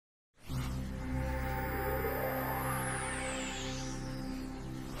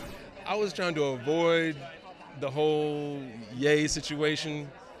I was trying to avoid the whole Ye situation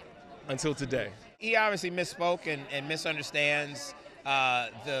until today. He obviously misspoke and misunderstands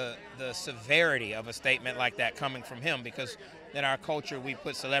the severity of a statement like that coming from him, because in our culture we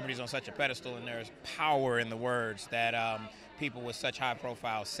put celebrities on such a pedestal, and there's power in the words that people with such high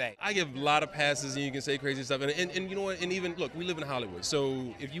profiles say. I give a lot of passes and you can say crazy stuff. And you know what? And even, look, we live in Hollywood.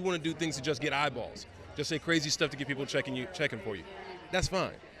 So if you want to do things to just get eyeballs, just say crazy stuff to get people checking for you, that's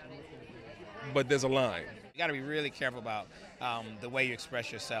fine. But there's a line. You got to be really careful about the way you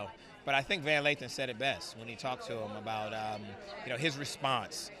express yourself. But I think Van Lathan said it best when he talked to him about his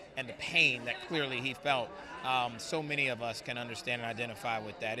response and the pain that clearly he felt. So many of us can understand and identify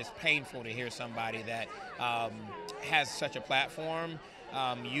with that. It's painful to hear somebody that has such a platform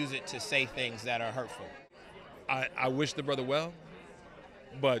use it to say things that are hurtful. I wish the brother well,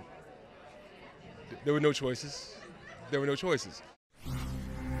 but there were no choices. There were no choices.